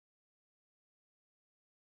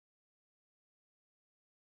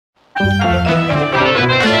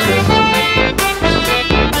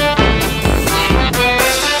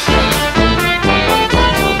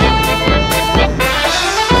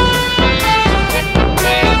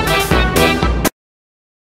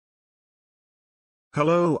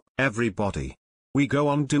Hello, everybody. We go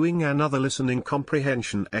on doing another listening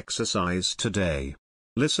comprehension exercise today.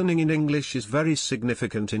 Listening in English is very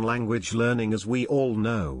significant in language learning, as we all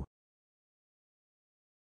know.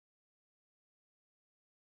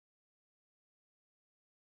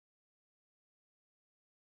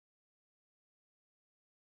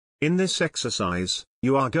 In this exercise,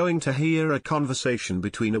 you are going to hear a conversation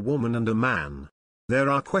between a woman and a man. There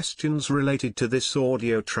are questions related to this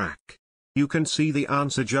audio track. You can see the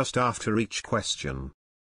answer just after each question.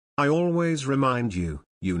 I always remind you,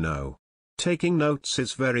 taking notes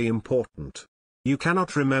is very important. You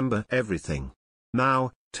cannot remember everything.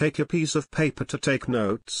 Now, take a piece of paper to take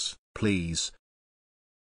notes, please.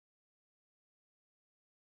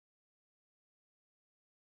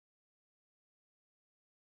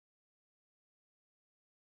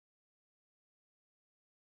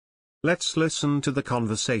 Let's listen to the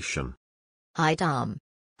conversation. Hi Tom.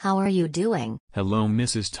 How are you doing? Hello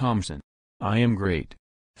Mrs. Thompson. I am great.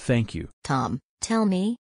 Thank you. Tom, tell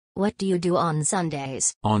me, what do you do on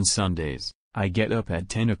Sundays? On Sundays, I get up at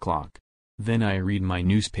 10 o'clock. Then I read my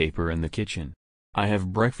newspaper in the kitchen. I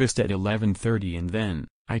have breakfast at 11:30 and then,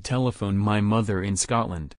 I telephone my mother in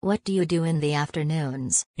Scotland. What do you do in the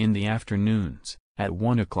afternoons? In the afternoons, at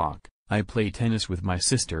 1 o'clock, I play tennis with my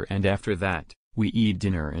sister, and after that, we eat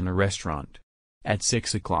dinner in a restaurant. At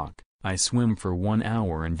 6 o'clock, I swim for 1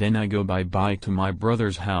 hour and then I go by bike to my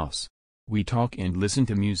brother's house. We talk and listen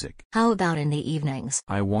to music. How about in the evenings?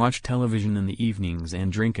 I watch television in the evenings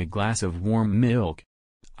and drink a glass of warm milk.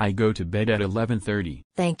 I go to bed at 11:30.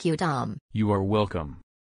 Thank you, Tom. You are welcome.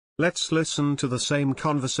 Let's listen to the same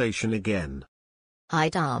conversation again. Hi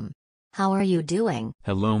Tom. How are you doing?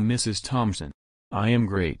 Hello Mrs. Thompson. I am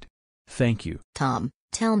great. Thank you. Tom,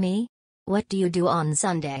 tell me, what do you do on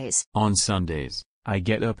Sundays? On Sundays, I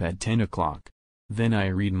get up at 10 o'clock. Then I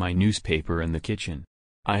read my newspaper in the kitchen.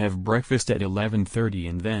 I have breakfast at 11:30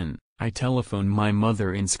 and then, I telephone my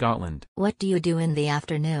mother in Scotland. What do you do in the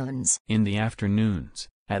afternoons? In the afternoons,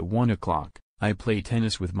 at 1 o'clock, I play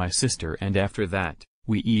tennis with my sister, and after that,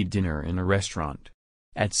 we eat dinner in a restaurant.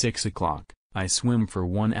 At 6 o'clock, I swim for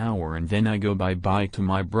 1 hour and then I go by bike to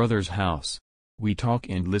my brother's house. We talk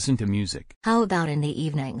and listen to music. How about in the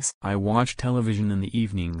evenings? I watch television in the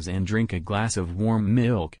evenings and drink a glass of warm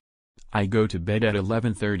milk. I go to bed at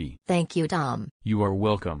 11:30. Thank you, Tom. You are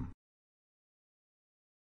welcome.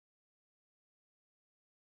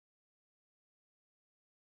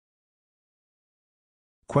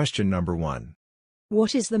 Question number 1.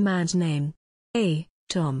 What is the man's name? A.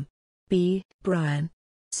 Tom. B. Brian.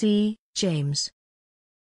 C. James.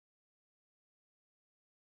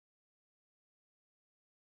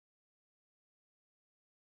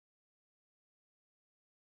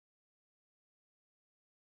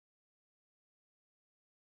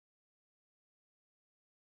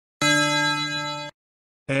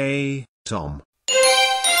 A. Tom.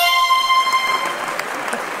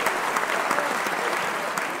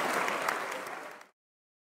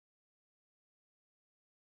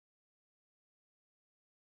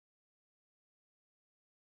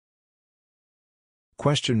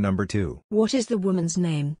 Question number 2. What is the woman's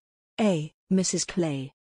name? A. Mrs.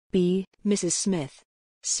 Clay. B. Mrs. Smith.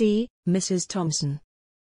 C. Mrs. Thompson.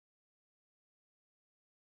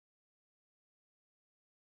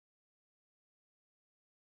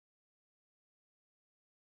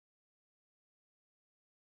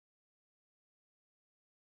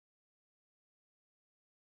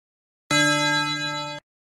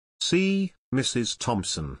 C. Mrs.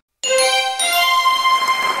 Thompson.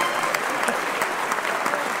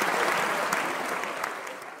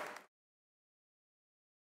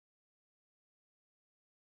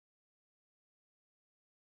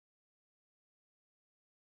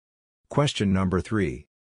 Question number 3.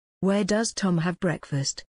 Where does Tom have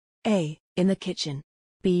breakfast? A. In the kitchen.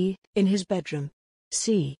 B. In his bedroom.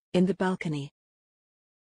 C. In the balcony.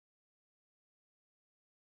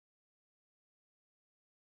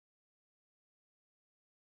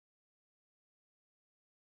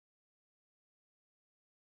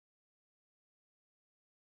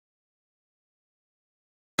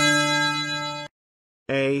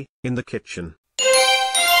 A. In the kitchen.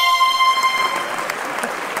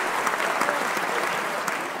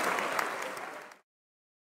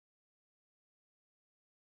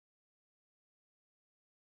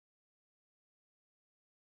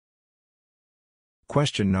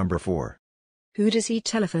 Question number 4. Who does he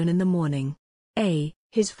telephone in the morning? A.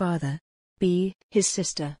 his father. B. His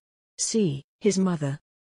sister. C. His mother.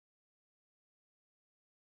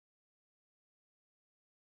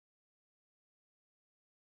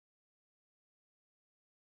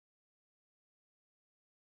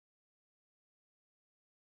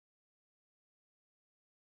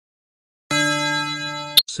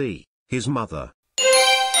 C. His mother.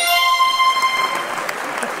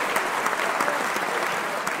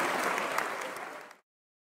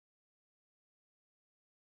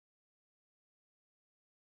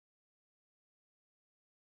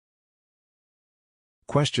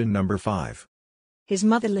 Question number 5. His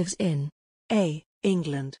mother lives in A.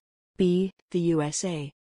 England. B. The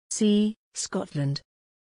USA. C. Scotland.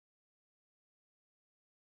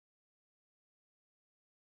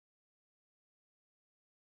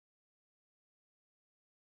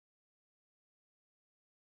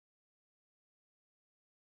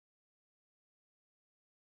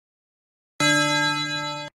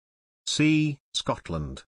 C.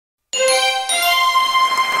 Scotland.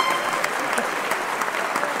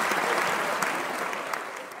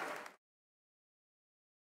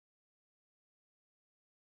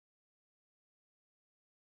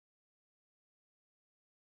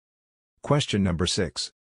 Question number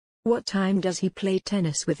 6. What time does he play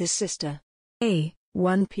tennis with his sister? A.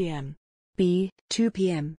 1 p.m. B. 2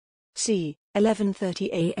 p.m. C. 11:30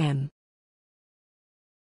 a.m.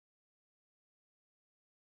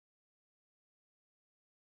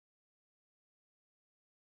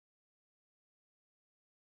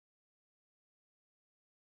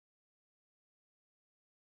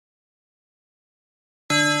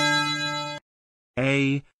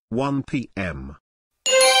 A. 1 p.m.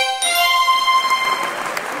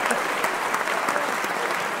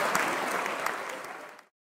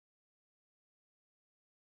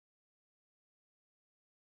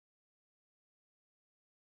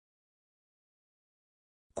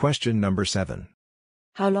 Question number 7.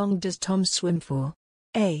 How long does Tom swim for?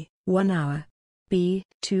 A. 1 hour. B.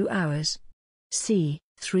 2 hours. C.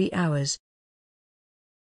 3 hours.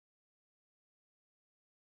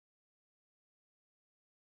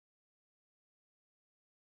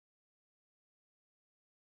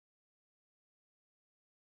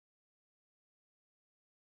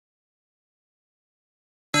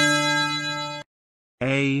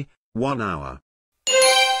 A. 1 hour.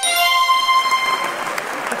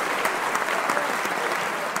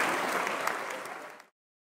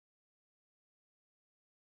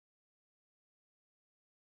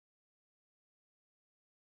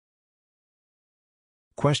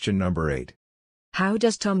 Question number 8. How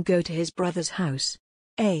does Tom go to his brother's house?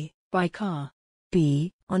 A. By car.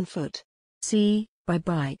 B. On foot. C. By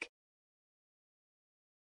bike.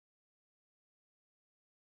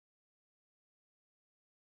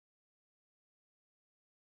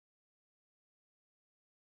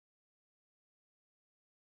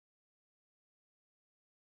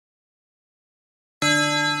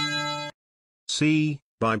 C.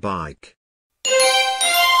 By bike.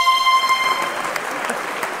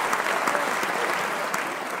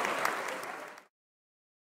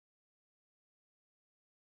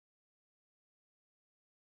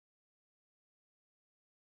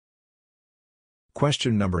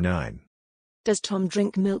 Question number 9. Does Tom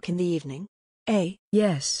drink milk in the evening? A.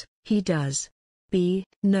 Yes, he does. B.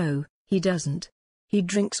 No, he doesn't. He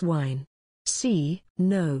drinks wine. C.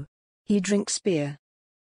 No, he drinks beer.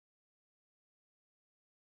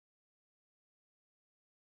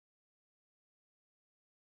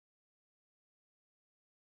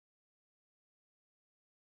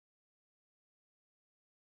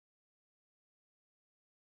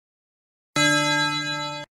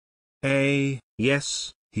 A.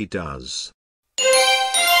 Yes, he does.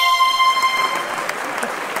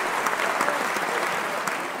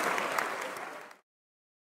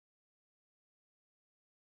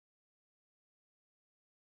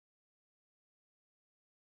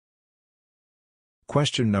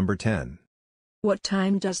 Question number 10. What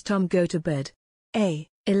time does Tom go to bed? A.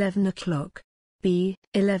 11 o'clock. B.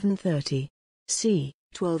 11:30. C.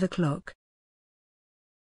 12 o'clock.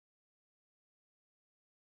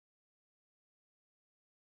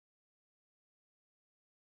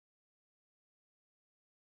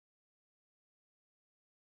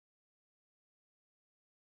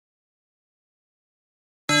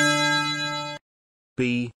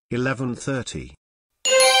 B. 11:30.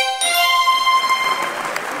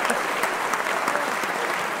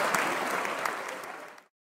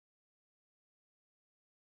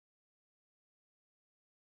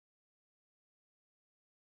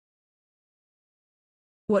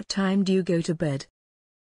 What time do you go to bed?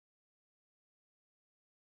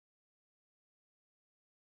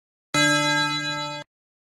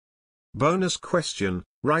 Bonus question,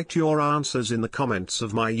 write your answers in the comments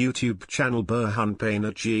of my YouTube channel Burhan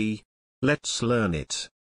Peynirci. Let's learn it.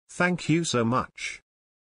 Thank you so much.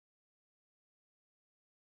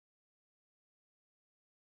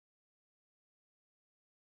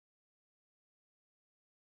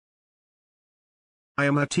 I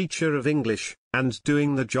am a teacher of English, and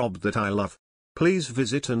doing the job that I love. Please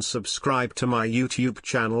visit and subscribe to my YouTube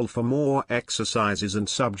channel for more exercises and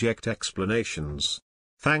subject explanations.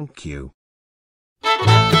 Thank you.